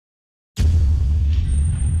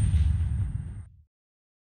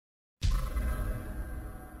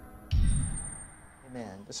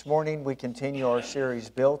This morning we continue our series,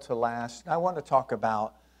 Built to Last. I want to talk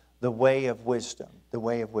about the way of wisdom, the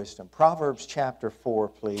way of wisdom. Proverbs chapter 4,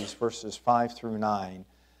 please, verses 5 through 9.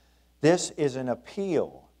 This is an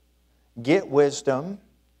appeal. Get wisdom,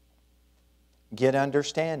 get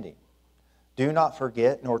understanding. Do not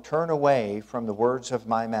forget nor turn away from the words of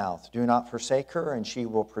my mouth. Do not forsake her, and she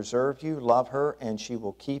will preserve you. Love her, and she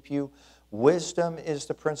will keep you. Wisdom is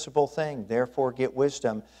the principal thing. Therefore, get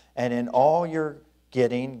wisdom, and in all your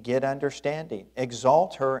getting, get understanding.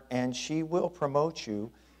 Exalt her, and she will promote you.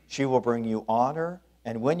 She will bring you honor,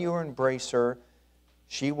 and when you embrace her,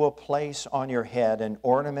 she will place on your head an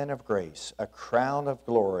ornament of grace, a crown of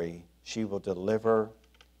glory she will deliver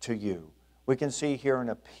to you. We can see here an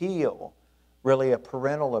appeal, really a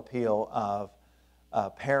parental appeal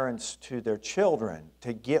of parents to their children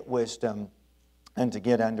to get wisdom and to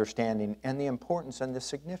get understanding, and the importance and the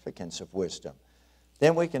significance of wisdom.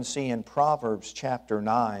 Then we can see in Proverbs chapter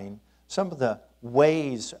 9 some of the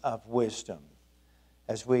ways of wisdom.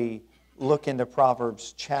 As we look into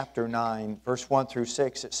Proverbs chapter 9, verse 1 through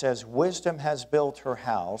 6, it says, Wisdom has built her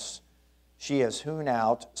house. She has hewn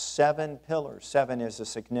out 7 pillars. 7 is a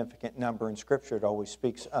significant number in Scripture. It always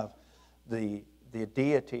speaks of the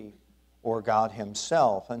deity or God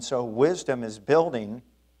Himself. And so wisdom is building,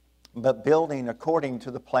 but building according to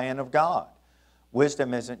the plan of God.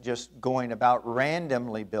 Wisdom isn't just going about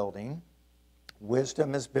randomly building.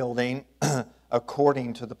 Wisdom is building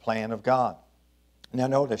according to the plan of God. Now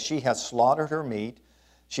notice, she has slaughtered her meat.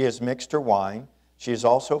 She has mixed her wine. She has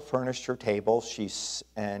also furnished her table.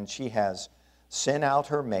 And she has sent out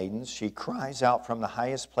her maidens. She cries out from the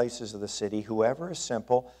highest places of the city, Whoever is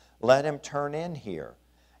simple, let him turn in here.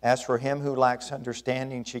 As for him who lacks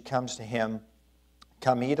understanding, she comes to him.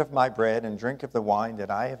 Come eat of my bread and drink of the wine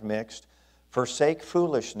that I have mixed. Forsake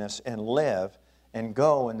foolishness and live, and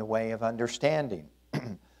go in the way of understanding.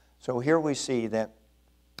 So here we see that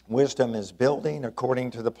wisdom is building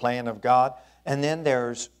according to the plan of God. And then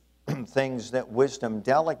there's things that wisdom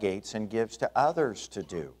delegates and gives to others to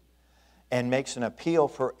do, and makes an appeal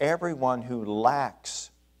for everyone who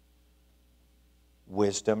lacks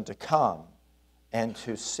wisdom to come and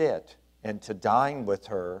to sit and to dine with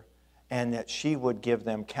her, and that she would give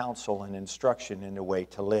them counsel and instruction in the way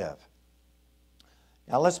to live.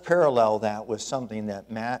 Now let's parallel that with something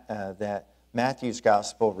that Matthew's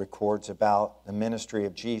Gospel records about the ministry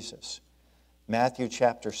of Jesus. Matthew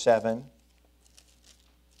chapter 7,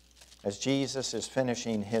 as Jesus is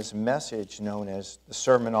finishing His message known as the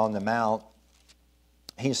Sermon on the Mount,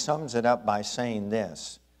 He sums it up by saying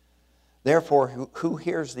this, Therefore, who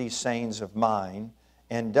hears these sayings of mine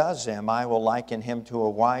and does them, I will liken him to a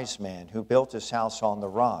wise man who built his house on the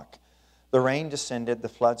rock. The rain descended, the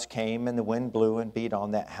floods came, and the wind blew and beat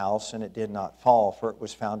on that house, and it did not fall, for it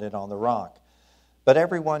was founded on the rock. But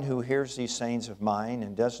everyone who hears these sayings of mine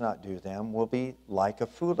and does not do them will be like a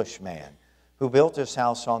foolish man who built his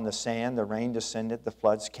house on the sand. The rain descended, the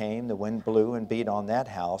floods came, the wind blew and beat on that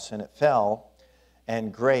house, and it fell,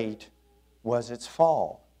 and great was its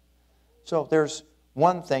fall. So there's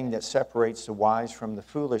one thing that separates the wise from the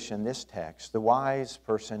foolish in this text. The wise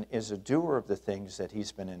person is a doer of the things that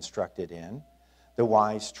he's been instructed in. The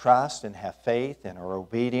wise trust and have faith and are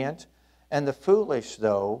obedient. And the foolish,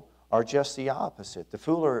 though, are just the opposite.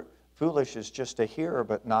 The foolish is just a hearer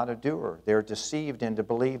but not a doer. They're deceived into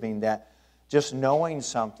believing that just knowing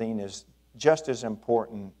something is just as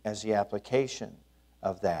important as the application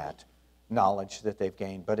of that knowledge that they've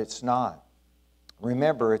gained, but it's not.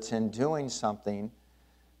 Remember, it's in doing something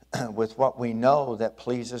with what we know that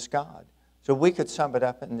pleases God. So we could sum it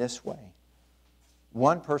up in this way.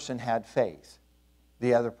 One person had faith,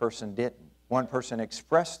 the other person didn't. One person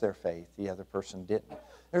expressed their faith, the other person didn't.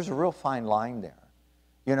 There's a real fine line there.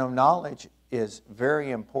 You know, knowledge is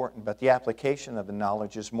very important, but the application of the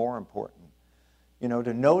knowledge is more important. You know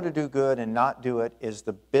to do good and not do it is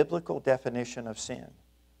the biblical definition of sin.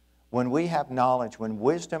 When we have knowledge, when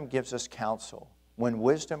wisdom gives us counsel, when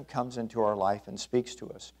wisdom comes into our life and speaks to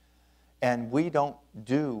us, and we don't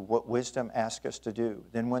do what wisdom asks us to do,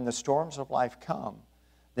 then when the storms of life come,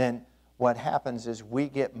 then what happens is we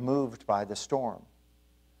get moved by the storm.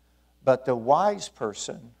 But the wise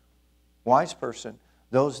person,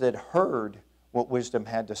 those that heard what wisdom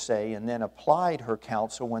had to say and then applied her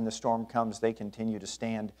counsel when the storm comes, they continue to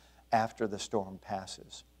stand after the storm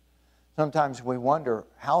passes. Sometimes we wonder,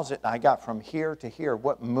 how's it I got from here to here?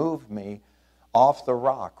 What moved me off the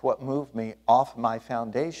rock? What moved me off my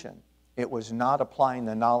foundation? It was not applying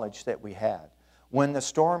the knowledge that we had. When the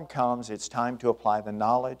storm comes, it's time to apply the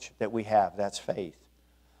knowledge that we have. That's faith.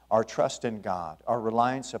 Our trust in God, our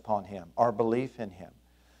reliance upon Him, our belief in Him.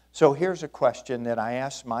 So here's a question that I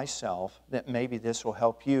ask myself that maybe this will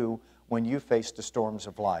help you when you face the storms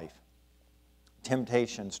of life,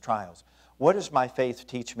 temptations, trials. What does my faith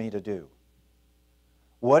teach me to do?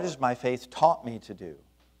 What has my faith taught me to do?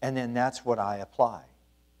 And then that's what I apply.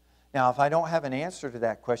 Now, if I don't have an answer to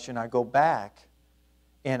that question, I go back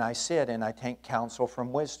and I sit and I take counsel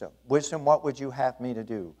from wisdom. Wisdom, what would you have me to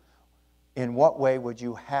do? In what way would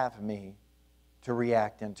you have me to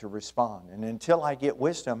react and to respond? And until I get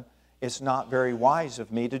wisdom, it's not very wise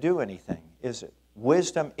of me to do anything, is it?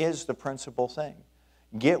 Wisdom is the principal thing.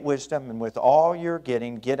 Get wisdom, and with all you're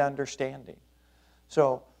getting, get understanding.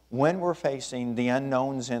 So when we're facing the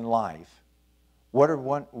unknowns in life,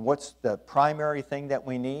 what's the primary thing that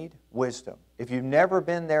we need? Wisdom. If you've never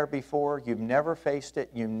been there before, you've never faced it,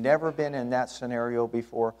 you've never been in that scenario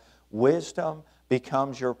before, wisdom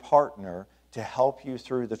becomes your partner to help you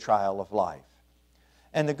through the trial of life.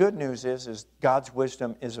 And the good news is God's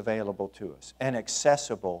wisdom is available to us and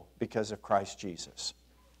accessible because of Christ Jesus.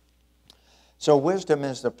 So wisdom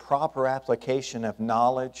is the proper application of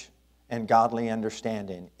knowledge and godly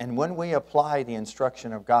understanding. And when we apply the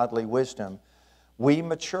instruction of godly wisdom, we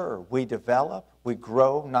mature, we develop, we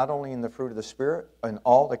grow not only in the fruit of the Spirit and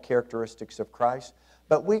all the characteristics of Christ,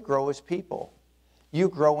 but we grow as people. You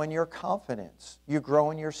grow in your confidence. You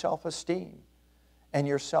grow in your self-esteem and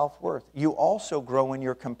your self-worth. You also grow in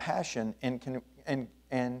your compassion and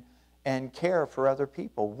care for other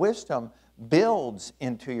people. Wisdom builds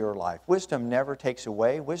into your life. Wisdom never takes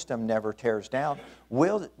away. Wisdom never tears down.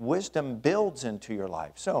 Wisdom builds into your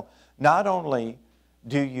life. So not only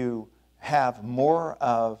do you have more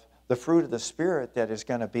of the fruit of the Spirit that is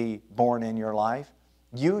going to be born in your life,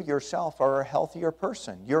 you yourself are a healthier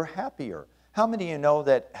person. You're happier. How many of you know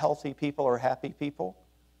that healthy people are happy people?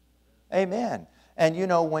 Amen. And you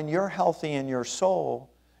know, when you're healthy in your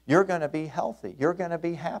soul, you're going to be healthy. You're going to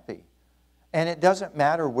be happy. And it doesn't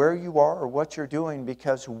matter where you are or what you're doing,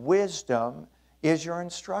 because wisdom is your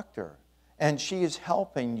instructor. And she is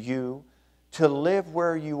helping you to live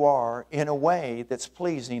where you are in a way that's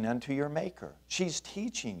pleasing unto your Maker. She's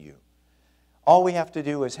teaching you. All we have to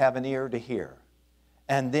do is have an ear to hear,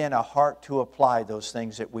 and then a heart to apply those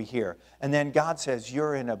things that we hear. And then God says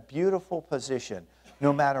you're in a beautiful position,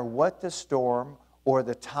 no matter what the storm or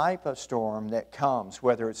the type of storm that comes,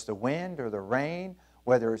 whether it's the wind or the rain,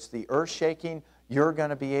 whether it's the earth shaking, you're going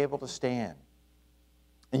to be able to stand.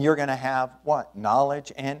 And you're going to have what?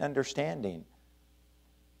 Knowledge and understanding.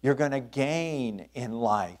 You're going to gain in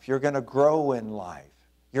life. You're going to grow in life.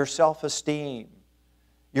 Your self-esteem.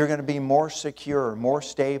 You're going to be more secure, more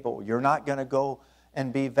stable. You're not going to go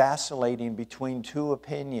and be vacillating between two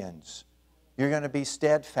opinions. You're going to be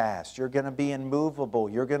steadfast. You're going to be immovable.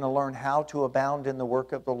 You're going to learn how to abound in the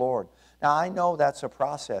work of the Lord. Now, I know that's a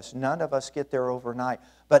process. None of us get there overnight.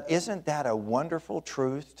 But isn't that a wonderful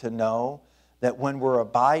truth to know that when we're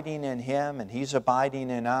abiding in Him and He's abiding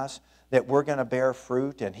in us, that we're going to bear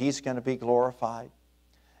fruit and He's going to be glorified?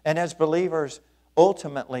 And as believers,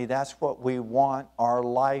 ultimately, that's what we want our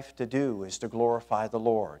life to do, is to glorify the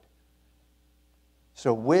Lord.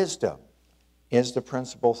 So wisdom is the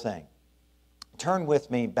principal thing. Turn with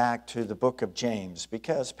me back to the book of James,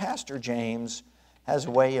 because Pastor James has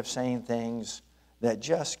a way of saying things that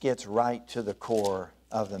just gets right to the core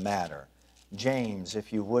of the matter. James,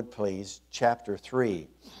 if you would please, chapter 3.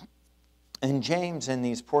 And James, in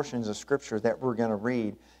these portions of Scripture that we're going to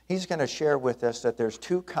read, he's going to share with us that there's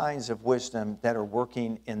two kinds of wisdom that are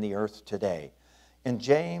working in the earth today. In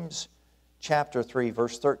James chapter 3,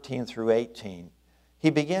 verse 13 through 18, he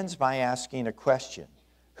begins by asking a question.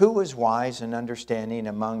 Who is wise and understanding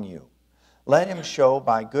among you? Let him show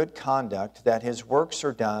by good conduct that his works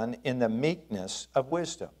are done in the meekness of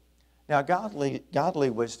wisdom. Now, godly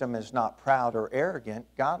wisdom is not proud or arrogant.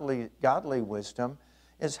 Godly wisdom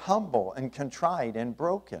is humble and contrite and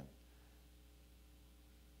broken.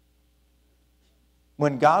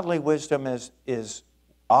 When godly wisdom is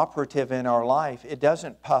operative in our life, it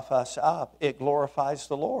doesn't puff us up. It glorifies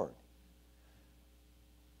the Lord.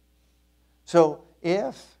 So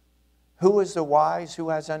who is the wise, who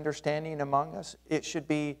has understanding among us? It should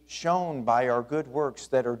be shown by our good works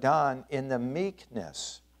that are done in the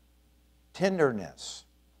meekness, tenderness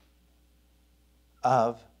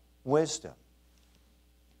of wisdom.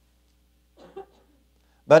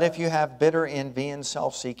 But if you have bitter envy and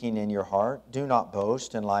self-seeking in your heart, do not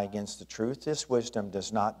boast and lie against the truth. This wisdom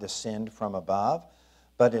does not descend from above,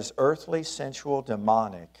 but is earthly, sensual,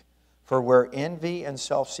 demonic. For where envy and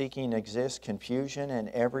self-seeking exist, confusion and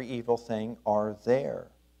every evil thing are there.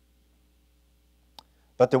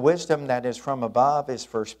 But the wisdom that is from above is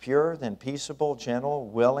first pure, then peaceable, gentle,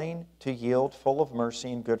 willing to yield, full of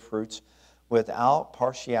mercy and good fruits, without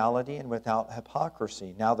partiality and without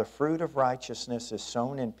hypocrisy. Now the fruit of righteousness is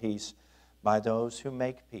sown in peace by those who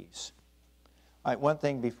make peace. All right, one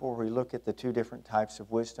thing before we look at the two different types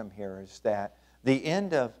of wisdom here is that the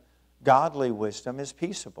end of godly wisdom is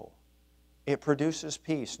peaceable. It produces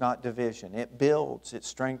peace, not division. It builds, it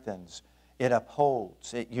strengthens, it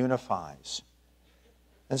upholds, it unifies.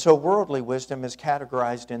 And so worldly wisdom is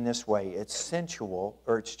categorized in this way. It's sensual,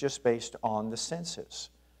 or it's just based on the senses.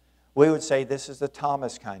 We would say this is the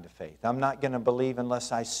Thomas kind of faith. I'm not going to believe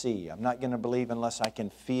unless I see. I'm not going to believe unless I can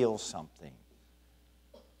feel something.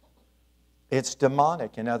 It's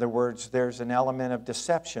demonic. In other words, there's an element of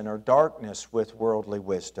deception or darkness with worldly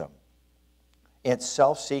wisdom. It's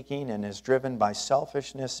self-seeking and is driven by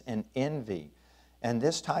selfishness and envy. And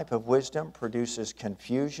this type of wisdom produces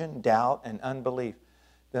confusion, doubt, and unbelief.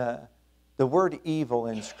 The word evil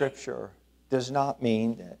in Scripture does not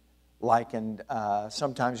mean that,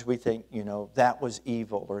 sometimes we think, that was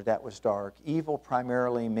evil or that was dark. Evil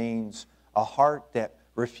primarily means a heart that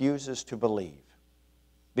refuses to believe.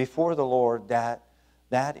 Before the Lord, that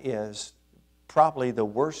is probably the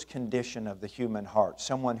worst condition of the human heart.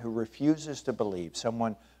 Someone who refuses to believe,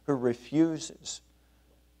 someone who refuses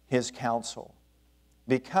His counsel.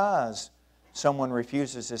 Because someone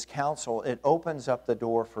refuses His counsel, it opens up the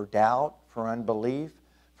door for doubt, for unbelief,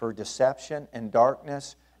 for deception and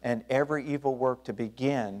darkness, and every evil work to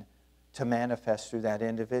begin to manifest through that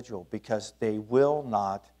individual, because they will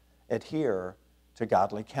not adhere to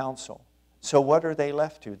godly counsel. So what are they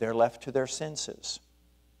left to? They're left to their senses.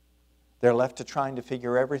 They're left to trying to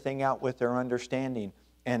figure everything out with their understanding.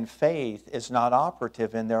 And faith is not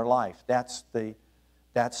operative in their life. That's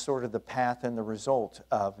sort of the path and the result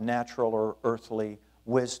of natural or earthly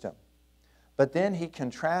wisdom. But then he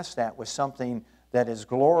contrasts that with something that is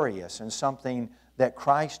glorious and something that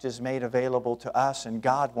Christ has made available to us and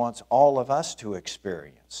God wants all of us to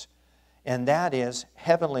experience. And that is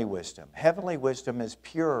heavenly wisdom. Heavenly wisdom is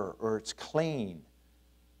pure, or it's clean.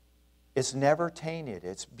 It's never tainted.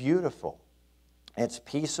 It's beautiful. It's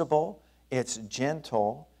peaceable. It's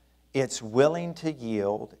gentle. It's willing to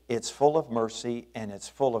yield. It's full of mercy, and it's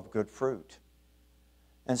full of good fruit.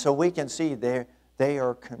 And so we can see they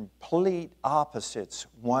are complete opposites,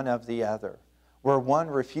 one of the other. Where one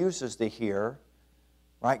refuses to hear,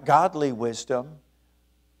 right, godly wisdom,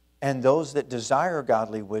 and those that desire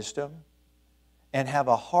godly wisdom and have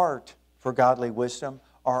a heart for godly wisdom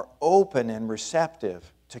are open and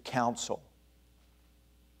receptive to counsel.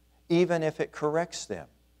 Even if it corrects them,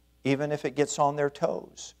 even if it gets on their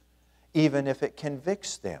toes, even if it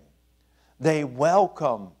convicts them. They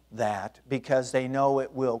welcome that because they know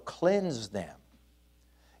it will cleanse them.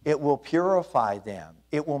 It will purify them.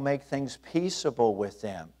 It will make things peaceable with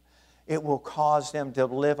them. It will cause them to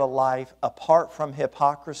live a life apart from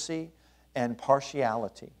hypocrisy and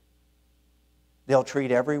partiality. They'll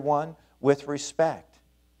treat everyone with respect.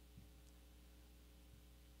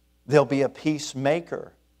 They'll be a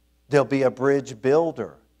peacemaker. They'll be a bridge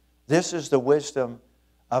builder. This is the wisdom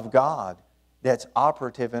of God that's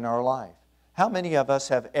operative in our life. How many of us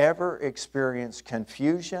have ever experienced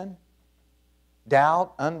confusion,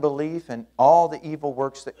 doubt, unbelief, and all the evil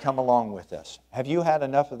works that come along with us? Have you had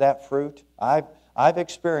enough of that fruit? I've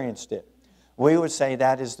experienced it. We would say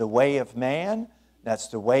that is the way of man. That's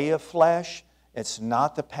the way of flesh. It's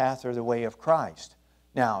not the path or the way of Christ.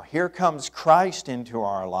 Now, here comes Christ into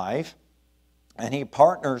our life, and He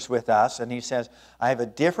partners with us, and He says, I have a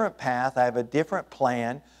different path, I have a different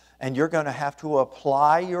plan, and you're going to have to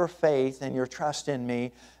apply your faith and your trust in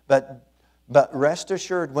me. But rest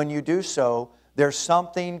assured, when you do so, there's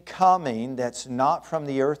something coming that's not from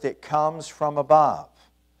the earth, it comes from above.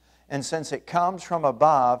 And since it comes from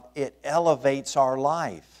above, it elevates our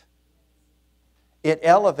life. It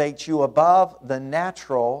elevates you above the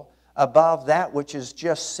natural, above that which is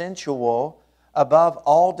just sensual, above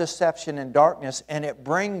all deception and darkness, and it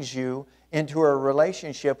brings you into a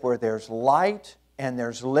relationship where there's light and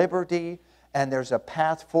there's liberty and there's a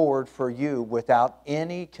path forward for you without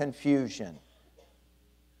any confusion.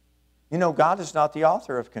 You know, God is not the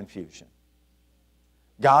author of confusion.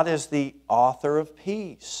 God is the author of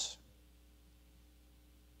peace.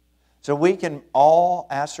 So we can all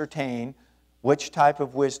ascertain which type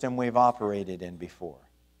of wisdom we've operated in before.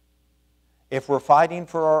 If we're fighting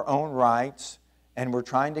for our own rights and we're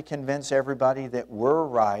trying to convince everybody that we're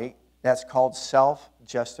right, that's called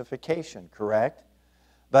self-justification, correct?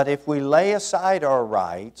 But if we lay aside our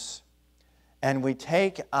rights and we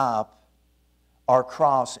take up our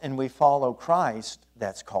cross and we follow Christ,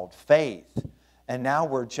 that's called faith. And now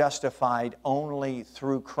we're justified only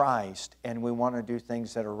through Christ, and we want to do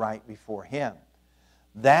things that are right before Him.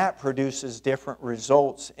 That produces different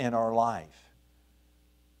results in our life.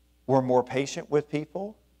 We're more patient with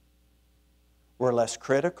people. We're less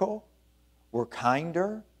critical. We're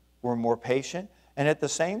kinder. We're more patient. And at the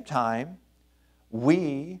same time,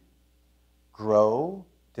 we grow,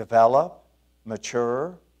 develop,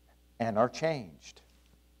 mature, and are changed.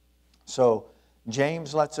 So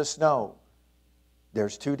James lets us know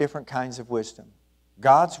there's two different kinds of wisdom.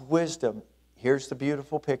 God's wisdom, here's the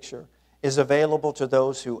beautiful picture, is available to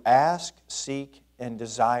those who ask, seek, and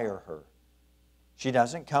desire her. She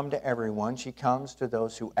doesn't come to everyone. She comes to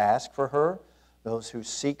those who ask for her, those who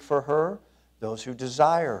seek for her, those who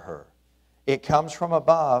desire her. It comes from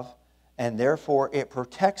above, and therefore it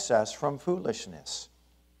protects us from foolishness.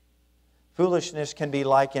 Foolishness can be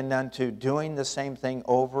likened unto doing the same thing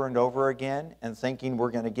over and over again and thinking we're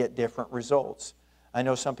going to get different results. I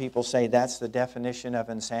know some people say that's the definition of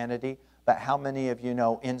insanity, but how many of you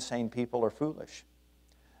know insane people are foolish?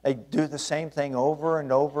 They do the same thing over and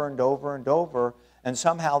over and over and over, and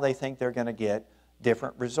somehow they think they're going to get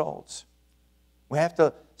different results. We have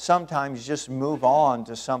to sometimes just move on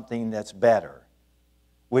to something that's better.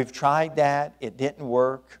 We've tried that. It didn't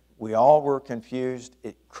work. We all were confused.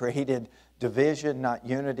 It created division, not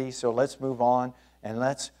unity. So let's move on and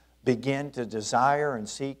let's begin to desire and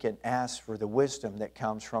seek and ask for the wisdom that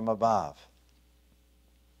comes from above.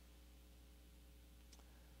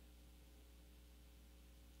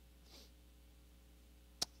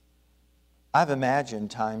 I've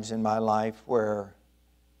imagined times in my life where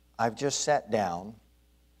I've just sat down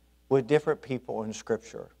with different people in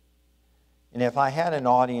Scripture. And if I had an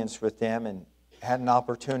audience with them and had an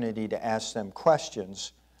opportunity to ask them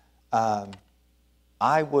questions,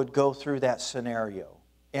 I would go through that scenario.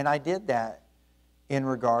 And I did that in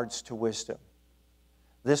regards to wisdom.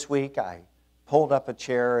 This week I pulled up a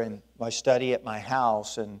chair in my study at my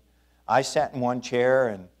house, and I sat in one chair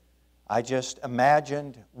and I just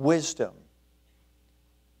imagined wisdom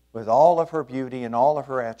with all of her beauty and all of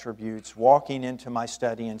her attributes walking into my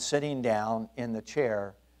study and sitting down in the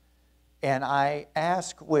chair. And I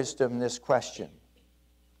asked wisdom this question: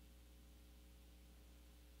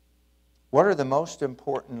 what are the most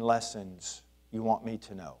important lessons you want me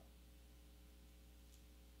to know?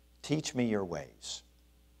 Teach me your ways.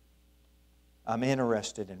 I'm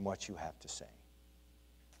interested in what you have to say.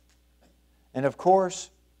 And of course,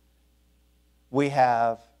 we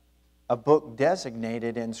have a book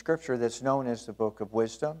designated in Scripture that's known as the Book of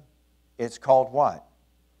Wisdom. It's called what?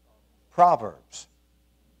 Proverbs.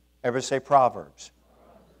 Everybody say Proverbs.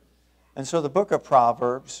 And so the book of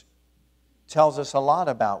Proverbs tells us a lot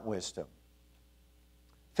about wisdom.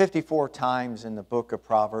 54 times in the book of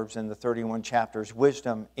Proverbs, in the 31 chapters,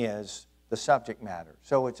 wisdom is the subject matter.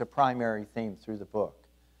 So it's a primary theme through the book.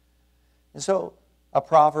 And so a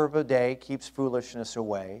proverb a day keeps foolishness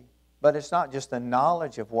away. But it's not just the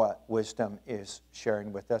knowledge of what wisdom is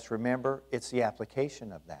sharing with us. Remember, it's the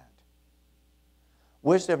application of that.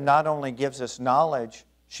 Wisdom not only gives us knowledge,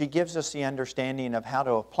 she gives us the understanding of how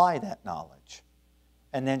to apply that knowledge.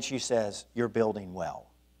 And then she says, you're building well.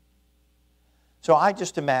 So I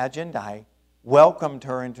just imagined, I welcomed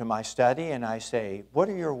her into my study and I say, what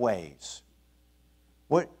are your ways?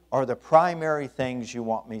 What are the primary things you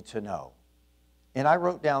want me to know? And I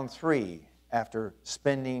wrote down 3 after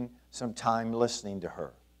spending some time listening to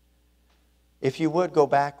her. If you would go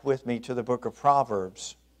back with me to the book of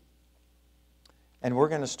Proverbs, and we're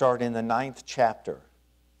going to start in the 9th chapter.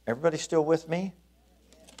 Everybody still with me?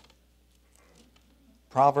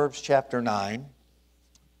 Proverbs chapter 9.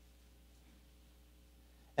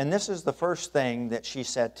 And this is the first thing that she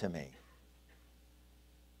said to me.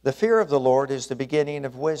 The fear of the Lord is the beginning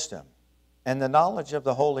of wisdom, and the knowledge of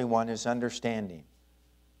the Holy One is understanding.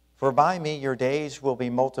 For by me your days will be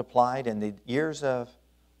multiplied, and the years of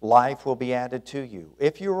life will be added to you.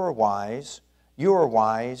 If you are wise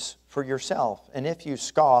for yourself. And if you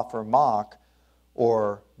scoff or mock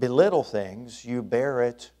or belittle things, you bear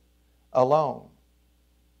it alone.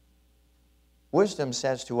 Wisdom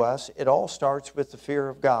says to us, it all starts with the fear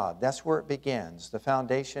of God. That's where it begins. The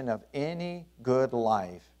foundation of any good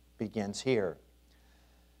life begins here.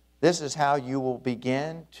 This is how you will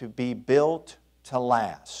begin to be built to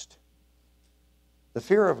last. The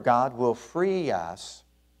fear of God will free us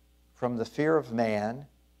from the fear of man,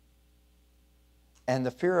 and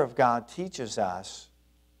the fear of God teaches us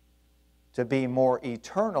to be more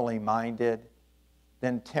eternally minded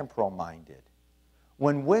than temporal minded.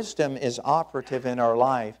 When wisdom is operative in our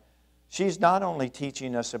life, she's not only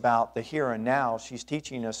teaching us about the here and now, she's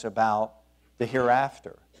teaching us about the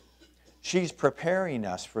hereafter. She's preparing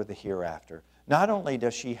us for the hereafter. Not only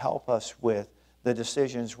does she help us with the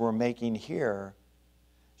decisions we're making here,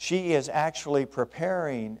 she is actually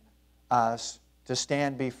preparing us to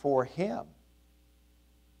stand before Him.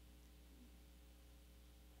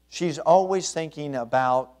 She's always thinking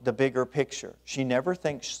about the bigger picture. She never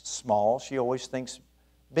thinks small, she always thinks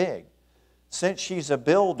big. Since she's a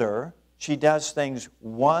builder, she does things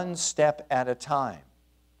one step at a time.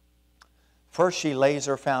 First she lays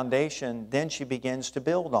her foundation, then she begins to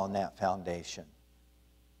build on that foundation.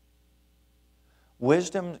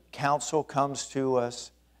 Wisdom counsel comes to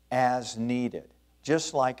us as needed,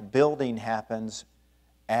 just like building happens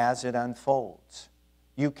as it unfolds.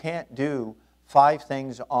 You can't do 5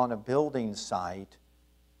 things on a building site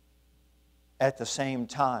at the same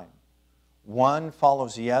time. One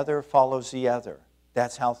follows the other, follows the other.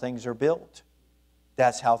 That's how things are built.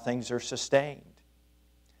 That's how things are sustained.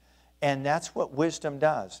 And that's what wisdom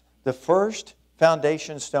does. The first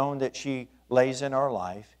foundation stone that she lays in our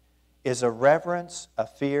life is a reverence, a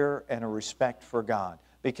fear, and a respect for God.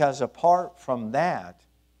 Because apart from that,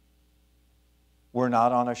 we're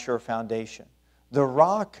not on a sure foundation. The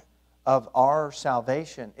rock of our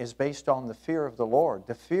salvation is based on the fear of the Lord.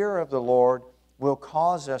 The fear of the Lord will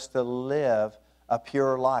cause us to live a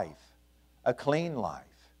pure life, a clean life,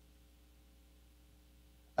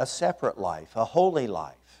 a separate life, a holy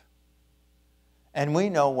life. And we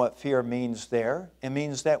know what fear means there. It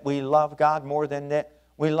means that we love God more than that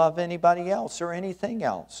we love anybody else or anything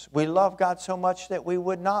else. We love God so much that we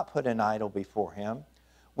would not put an idol before Him.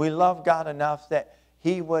 We love God enough that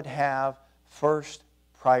He would have first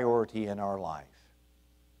priority in our life.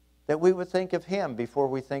 That we would think of Him before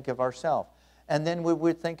we think of ourselves. And then we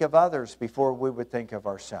would think of others before we would think of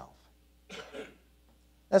ourselves.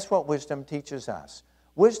 That's what wisdom teaches us.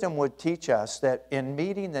 Wisdom would teach us that in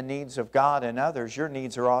meeting the needs of God and others, your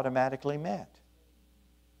needs are automatically met.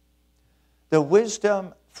 The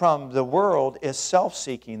wisdom from the world is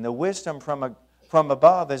self-seeking. The wisdom from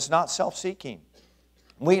above is not self-seeking.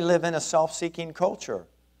 We live in a self-seeking culture.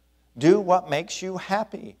 Do what makes you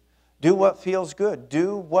happy. Do what feels good.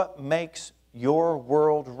 Do what makes your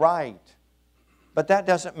world right. But that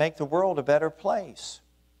doesn't make the world a better place.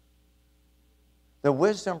 The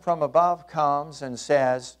wisdom from above comes and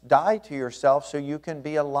says, die to yourself so you can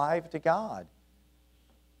be alive to God.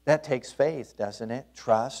 That takes faith, doesn't it?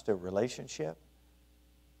 Trust, a relationship,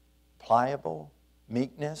 pliable,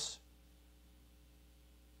 meekness.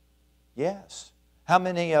 Yes. How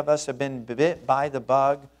many of us have been bit by the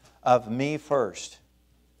bug of me first?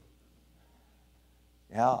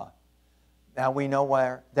 Yeah. Now we know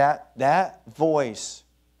where that voice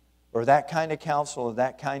or that kind of counsel or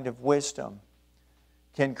that kind of wisdom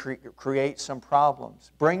can create some problems.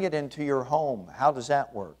 Bring it into your home. How does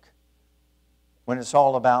that work? When it's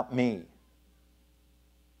all about me.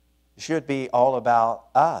 It should be all about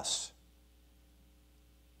us.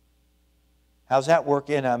 How's that work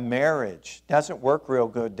in a marriage? Doesn't work real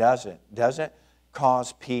good, does it? Doesn't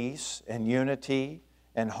cause peace and unity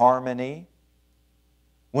and harmony.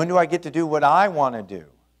 When do I get to do what I want to do?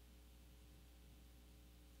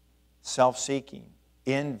 Self-seeking,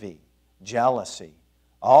 envy, jealousy.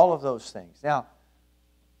 All of those things. Now,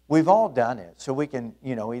 we've all done it, so we can,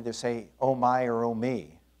 either say, oh my or oh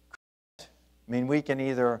me. I mean, we can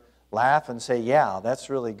either laugh and say, yeah,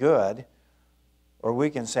 that's really good, or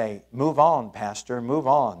we can say, move on, Pastor, move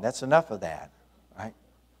on. That's enough of that, right?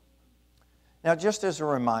 Now, just as a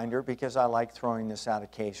reminder, because I like throwing this out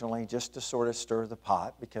occasionally, just to sort of stir the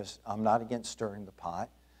pot, because I'm not against stirring the pot.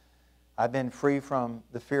 I've been free from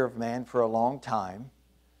the fear of man for a long time.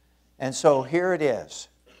 And so here it is.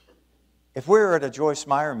 If we were at a Joyce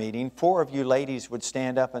Meyer meeting, 4 of you ladies would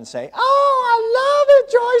stand up and say, oh, I love it,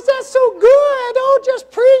 Joyce, that's so good. Oh, just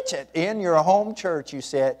preach it. In your home church, you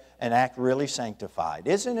sit and act really sanctified.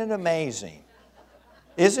 Isn't it amazing?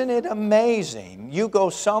 Isn't it amazing? You go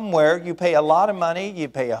somewhere, you pay a lot of money, you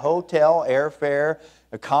pay a hotel, airfare,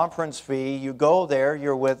 a conference fee, you go there,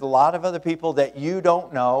 you're with a lot of other people that you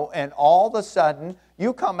don't know, and all of a sudden,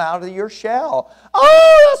 you come out of your shell.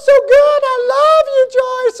 Oh, that's so good. I love you,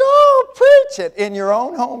 Joyce. Oh, preach it. In your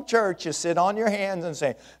own home church, you sit on your hands and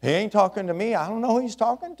say, he ain't talking to me. I don't know who he's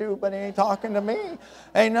talking to, but he ain't talking to me.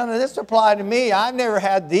 Ain't none of this apply to me. I've never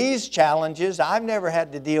had these challenges. I've never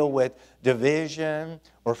had to deal with division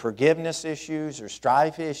or forgiveness issues or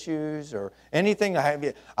strife issues or anything.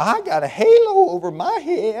 I got a halo over my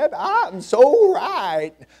head. I'm so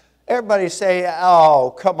right. Everybody say,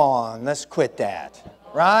 oh, come on, let's quit that.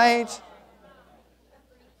 Right?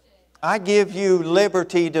 I give you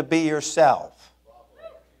liberty to be yourself.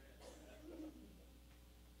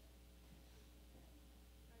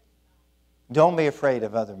 Don't be afraid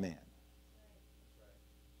of other men.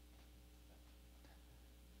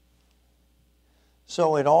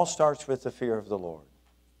 So it all starts with the fear of the Lord.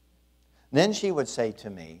 Then she would say to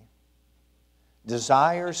me,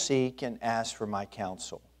 desire, seek, and ask for my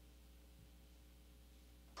counsel.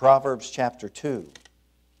 Proverbs chapter 2.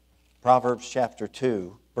 Proverbs chapter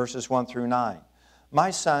 2, verses 1 through 9. My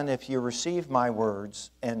son, if you receive my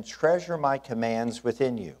words and treasure my commands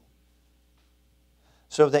within you,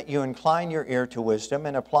 so that you incline your ear to wisdom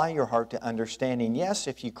and apply your heart to understanding. Yes,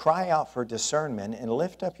 if you cry out for discernment and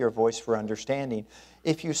lift up your voice for understanding,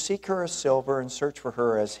 if you seek her as silver and search for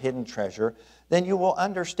her as hidden treasure, then you will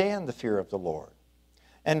understand the fear of the Lord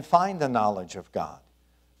and find the knowledge of God.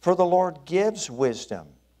 For the Lord gives wisdom.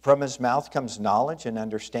 From his mouth comes knowledge and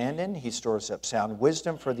understanding. He stores up sound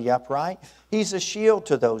wisdom for the upright. He's a shield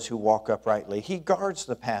to those who walk uprightly. He guards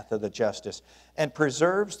the path of the justice and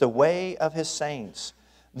preserves the way of his saints.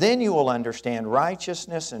 Then you will understand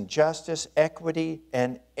righteousness and justice, equity,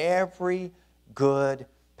 and every good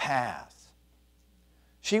path.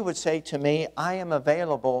 She would say to me, I am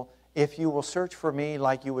available if you will search for me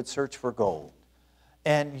like you would search for gold.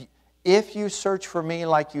 And if you search for me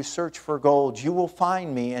like you search for gold, you will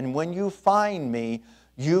find me. And when you find me,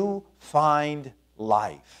 you find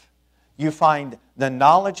life. You find the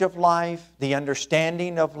knowledge of life, the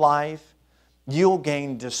understanding of life. You'll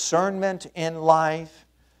gain discernment in life.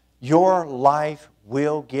 Your life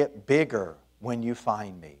will get bigger when you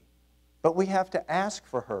find me. But we have to ask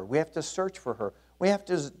for her. We have to search for her. We have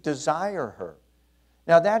to desire her.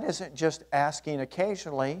 Now that isn't just asking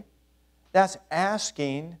occasionally. That's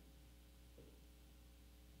asking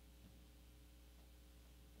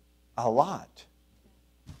a lot.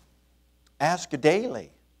 Ask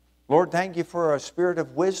daily. Lord, thank you for a spirit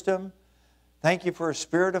of wisdom. Thank you for a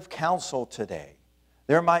spirit of counsel today.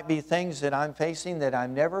 There might be things that I'm facing that I've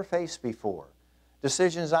never faced before.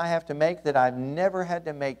 Decisions I have to make that I've never had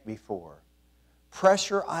to make before.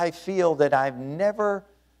 Pressure I feel that I've never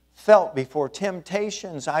felt before.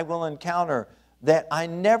 Temptations I will encounter that I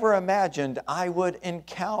never imagined I would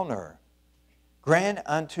encounter. Grant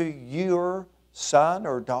unto your son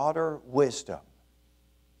or daughter wisdom.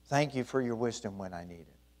 Thank you for your wisdom when I need it.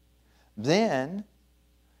 Then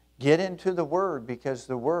get into the Word, because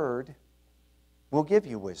the Word will give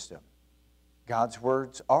you wisdom. God's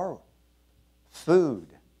words are food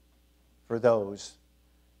for those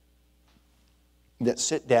that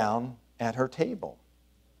sit down at her table.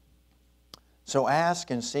 So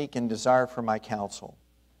ask and seek and desire for my counsel.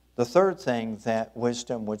 The third thing that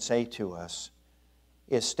wisdom would say to us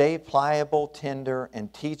is stay pliable, tender,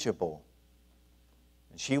 and teachable.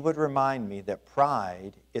 And she would remind me that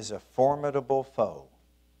pride is a formidable foe.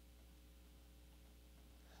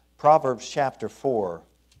 Proverbs chapter 4,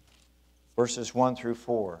 verses 1 through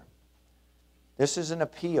 4. This is an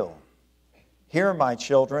appeal. Hear, my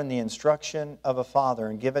children, the instruction of a father,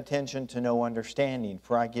 and give attention to know understanding.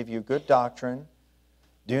 For I give you good doctrine.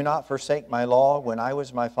 Do not forsake my law. When I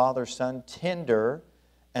was my father's son, tender,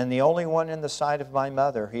 and the only one in the sight of my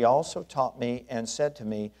mother, he also taught me and said to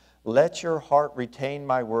me, let your heart retain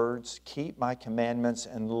my words, keep my commandments,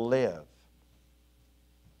 and live.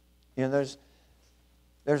 You know,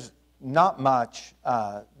 there's not much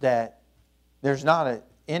there's not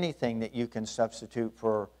anything that you can substitute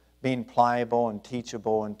for being pliable and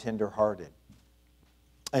teachable and tender-hearted.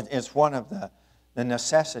 It's one of the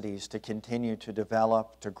necessities to continue to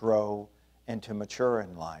develop, to grow, and to mature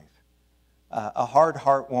in life. A hard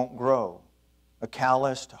heart won't grow. A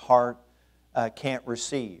calloused heart can't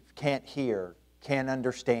receive, can't hear, can't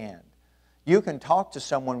understand. You can talk to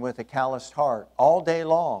someone with a calloused heart all day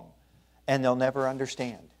long, and they'll never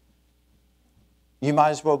understand. You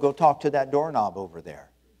might as well go talk to that doorknob over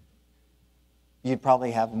there. You'd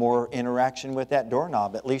probably have more interaction with that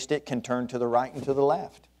doorknob. At least it can turn to the right and to the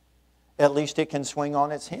left. At least it can swing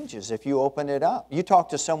on its hinges if you open it up. You talk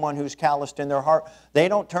to someone who's calloused in their heart. They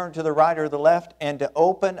don't turn to the right or the left, and to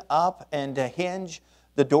open up and to hinge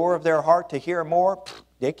the door of their heart to hear more,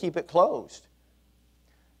 they keep it closed.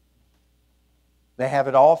 They have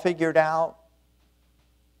it all figured out.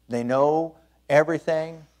 They know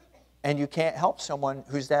everything. And you can't help someone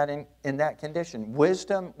who's in that condition.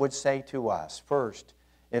 Wisdom would say to us, first,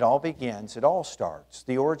 it all begins, it all starts.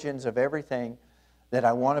 The origins of everything that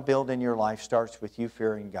I want to build in your life starts with you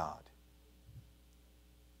fearing God.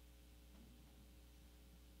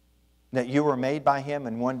 That you were made by Him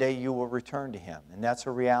and one day you will return to Him. And that's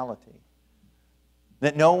a reality.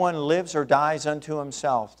 That no one lives or dies unto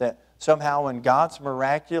himself. That somehow in God's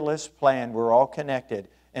miraculous plan we're all connected.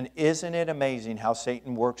 And isn't it amazing how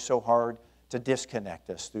Satan works so hard to disconnect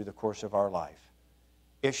us through the course of our life?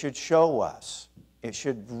 it should show us, it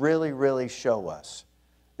should really, really show us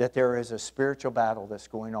that there is a spiritual battle that's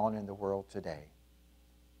going on in the world today.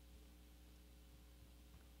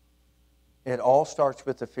 It all starts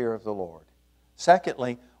with the fear of the Lord.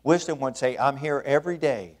 Secondly, wisdom would say, I'm here every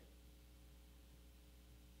day.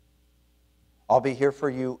 I'll be here for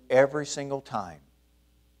you every single time.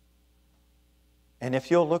 And if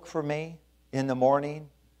you'll look for me in the morning,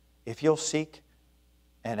 if you'll seek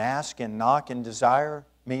and ask and knock and desire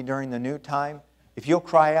me during the noon time, if you'll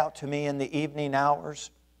cry out to me in the evening hours,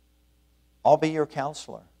 I'll be your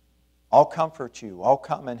counselor. I'll comfort you. I'll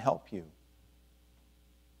come and help you.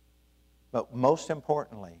 But most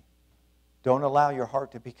importantly, don't allow your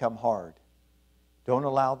heart to become hard. Don't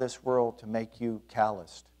allow this world to make you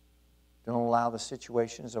calloused. Don't allow the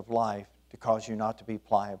situations of life to cause you not to be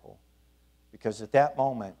pliable. Because at that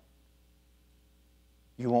moment,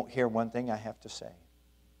 you won't hear one thing I have to say.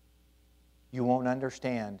 You won't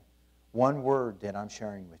understand one word that I'm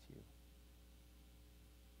sharing with you.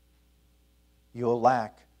 You'll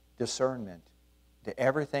lack discernment to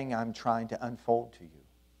everything I'm trying to unfold to you.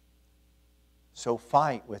 So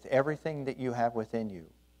fight with everything that you have within you,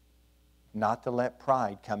 not to let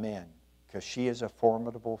pride come in, because she is a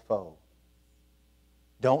formidable foe.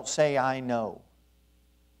 Don't say, I know.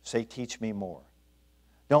 Say, teach me more.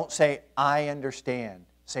 Don't say, I understand.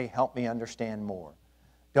 Say, help me understand more.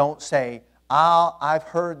 Don't say, I've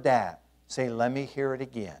heard that. Say, let me hear it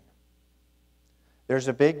again. There's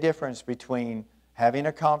a big difference between having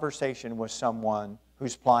a conversation with someone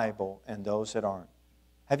who's pliable and those that aren't.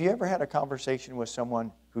 Have you ever had a conversation with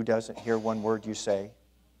someone who doesn't hear one word you say?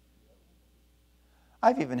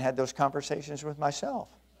 I've even had those conversations with myself.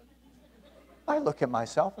 I look at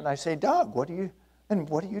myself and I say, Doug, what are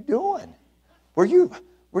you doing? Were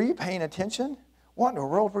you paying attention? What in the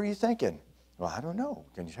world were you thinking? Well, I don't know.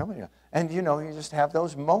 Can you tell me? And you just have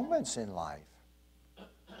those moments in life.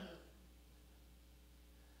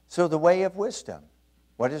 So the way of wisdom.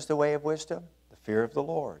 What is the way of wisdom? The fear of the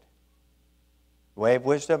Lord. The way of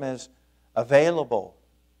wisdom is available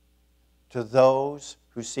to those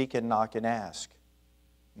who seek and knock and ask.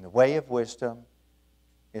 And the way of wisdom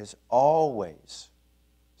is always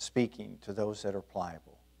speaking to those that are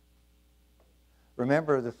pliable.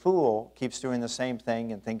 Remember, the fool keeps doing the same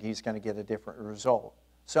thing and thinking he's going to get a different result.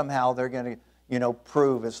 Somehow they're going to,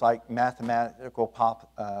 prove it's like mathematical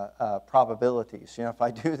probabilities. If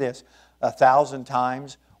I do this 1,000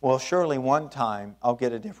 times, well, surely one time I'll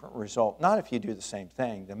get a different result. Not if you do the same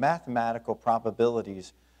thing. The mathematical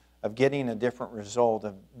probabilities of getting a different result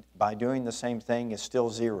by doing the same thing is still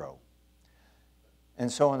 0. And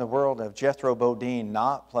so in the world of Jethro Bodine,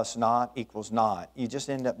 not plus not equals not. You just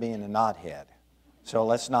end up being a knothead. So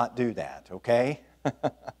let's not do that, okay?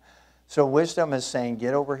 So wisdom is saying,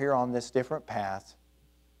 get over here on this different path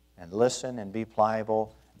and listen and be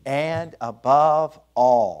pliable. And above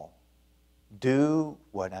all, do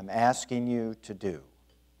what I'm asking you to do.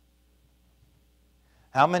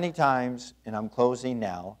 How many times, and I'm closing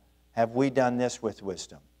now, have we done this with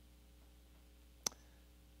wisdom?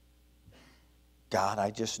 God,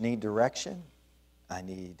 I just need direction. I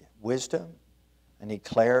need wisdom. I need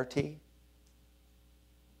clarity.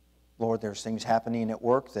 Lord, there's things happening at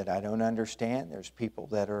work that I don't understand. There's people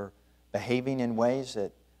that are behaving in ways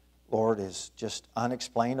that, Lord, is just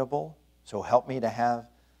unexplainable. So help me to have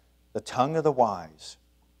the tongue of the wise,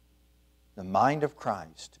 the mind of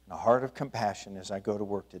Christ, and a heart of compassion as I go to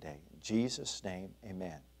work today. In Jesus' name,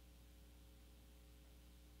 amen.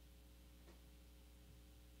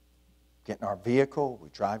 Get in our vehicle, we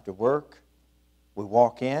drive to work, we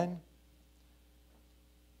walk in.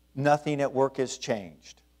 Nothing at work has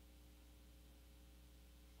changed.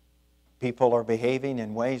 People are behaving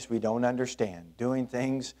in ways we don't understand, doing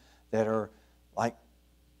things that are like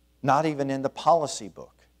not even in the policy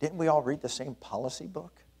book. Didn't we all read the same policy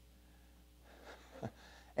book?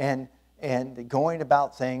 and going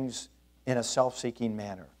about things in a self-seeking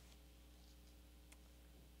manner.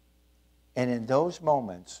 And in those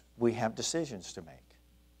moments, we have decisions to make.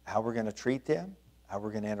 How we're going to treat them, how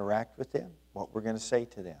we're going to interact with them, what we're going to say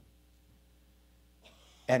to them.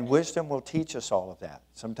 And wisdom will teach us all of that.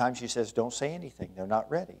 Sometimes she says, don't say anything. They're not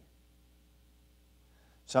ready.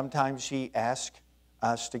 Sometimes she asks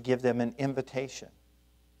us to give them an invitation.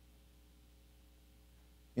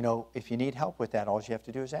 If you need help with that, all you have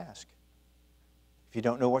to do is ask. If you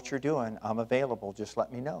don't know what you're doing, I'm available. Just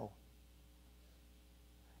let me know.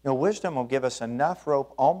 Wisdom will give us enough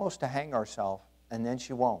rope almost to hang ourselves, and then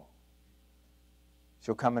she won't.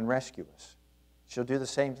 She'll come and rescue us. She'll do the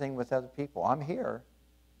same thing with other people. I'm here.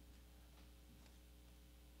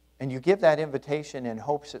 And you give that invitation in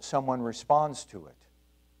hopes that someone responds to it.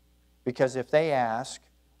 Because if they ask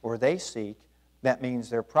or they seek, that means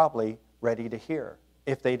they're probably ready to hear.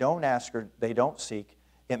 If they don't ask or they don't seek,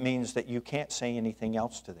 it means that you can't say anything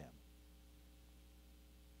else to them.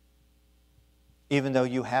 Even though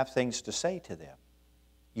you have things to say to them,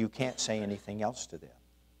 you can't say anything else to them.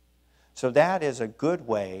 So that is a good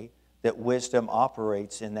way that wisdom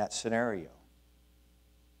operates in that scenario.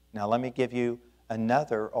 Now let me give you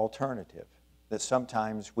another alternative that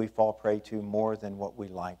sometimes we fall prey to more than what we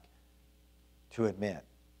like to admit.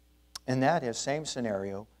 And that is same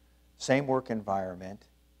scenario, same work environment,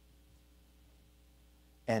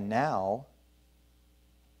 and now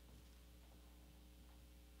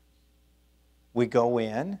we go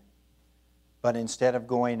in, but instead of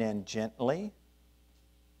going in gently,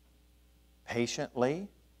 patiently,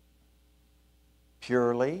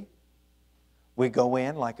 purely, we go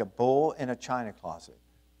in like a bull in a china closet.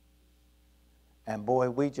 And boy,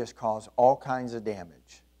 we just cause all kinds of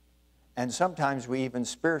damage. And sometimes we even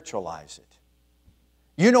spiritualize it.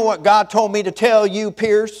 You know what God told me to tell you,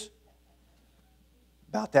 Pierce?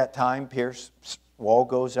 About that time, Pierce's wall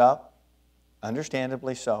goes up,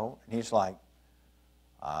 understandably so, and he's like,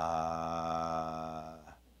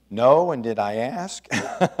 no, and did I ask?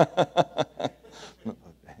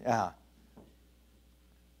 Yeah.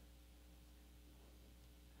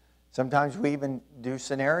 Sometimes we even do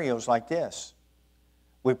scenarios like this.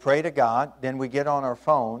 We pray to God, then we get on our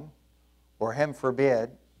phone, or heaven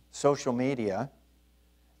forbid, social media,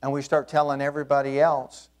 and we start telling everybody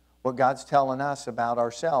else what God's telling us about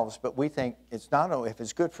ourselves. But we think, it's not, if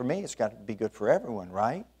it's good for me, it's got to be good for everyone,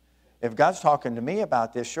 right? If God's talking to me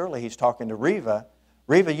about this, surely He's talking to Reva.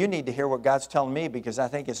 Reva, you need to hear what God's telling me, because I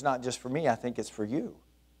think it's not just for me, I think it's for you.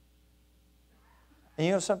 And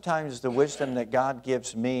you know, sometimes the wisdom that God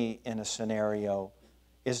gives me in a scenario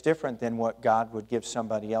is different than what God would give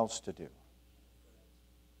somebody else to do.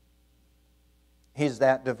 He's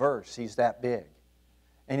that diverse. He's that big.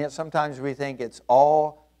 And yet sometimes we think it's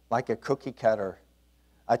all like a cookie cutter.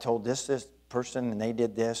 I told this person and they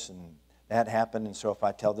did this and that happened, and so if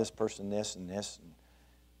I tell this person this and this.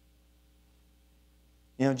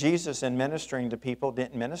 You know, Jesus in ministering to people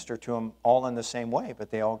didn't minister to them all in the same way, but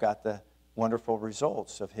they all got the wonderful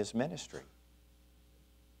results of His ministry.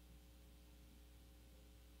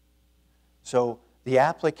 So the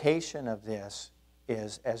application of this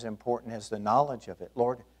is as important as the knowledge of it.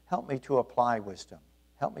 Lord, help me to apply wisdom.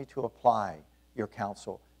 Help me to apply your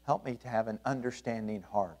counsel. Help me to have an understanding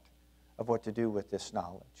heart of what to do with this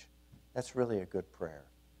knowledge. That's really a good prayer.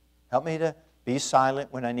 Help me to be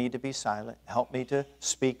silent when I need to be silent. Help me to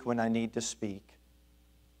speak when I need to speak.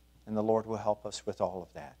 And the Lord will help us with all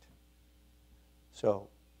of that. So,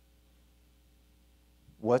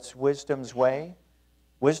 what's wisdom's way?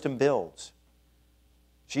 Wisdom builds.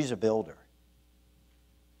 She's a builder.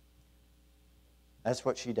 That's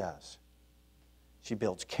what she does. She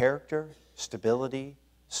builds character, stability,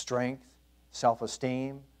 strength,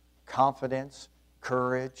 self-esteem, confidence,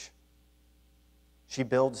 courage. She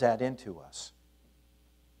builds that into us.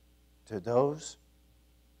 To those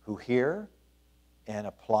who hear and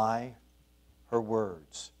apply her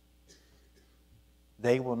words,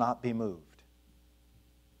 they will not be moved.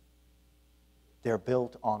 They're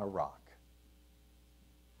built on a rock.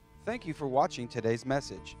 Thank you for watching today's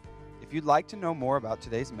message. If you'd like to know more about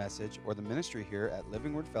today's message or the ministry here at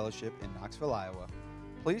Living Word Fellowship in Knoxville, Iowa,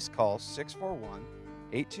 please call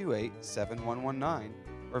 641-828-7119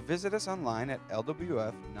 or visit us online at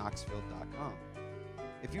lwfknoxville.com.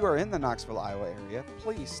 If you are in the Knoxville, Iowa area,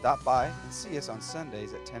 please stop by and see us on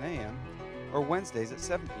Sundays at 10 a.m. or Wednesdays at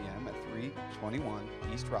 7 p.m. at 321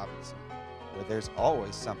 East Robinson, where there's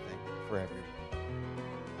always something for everyone.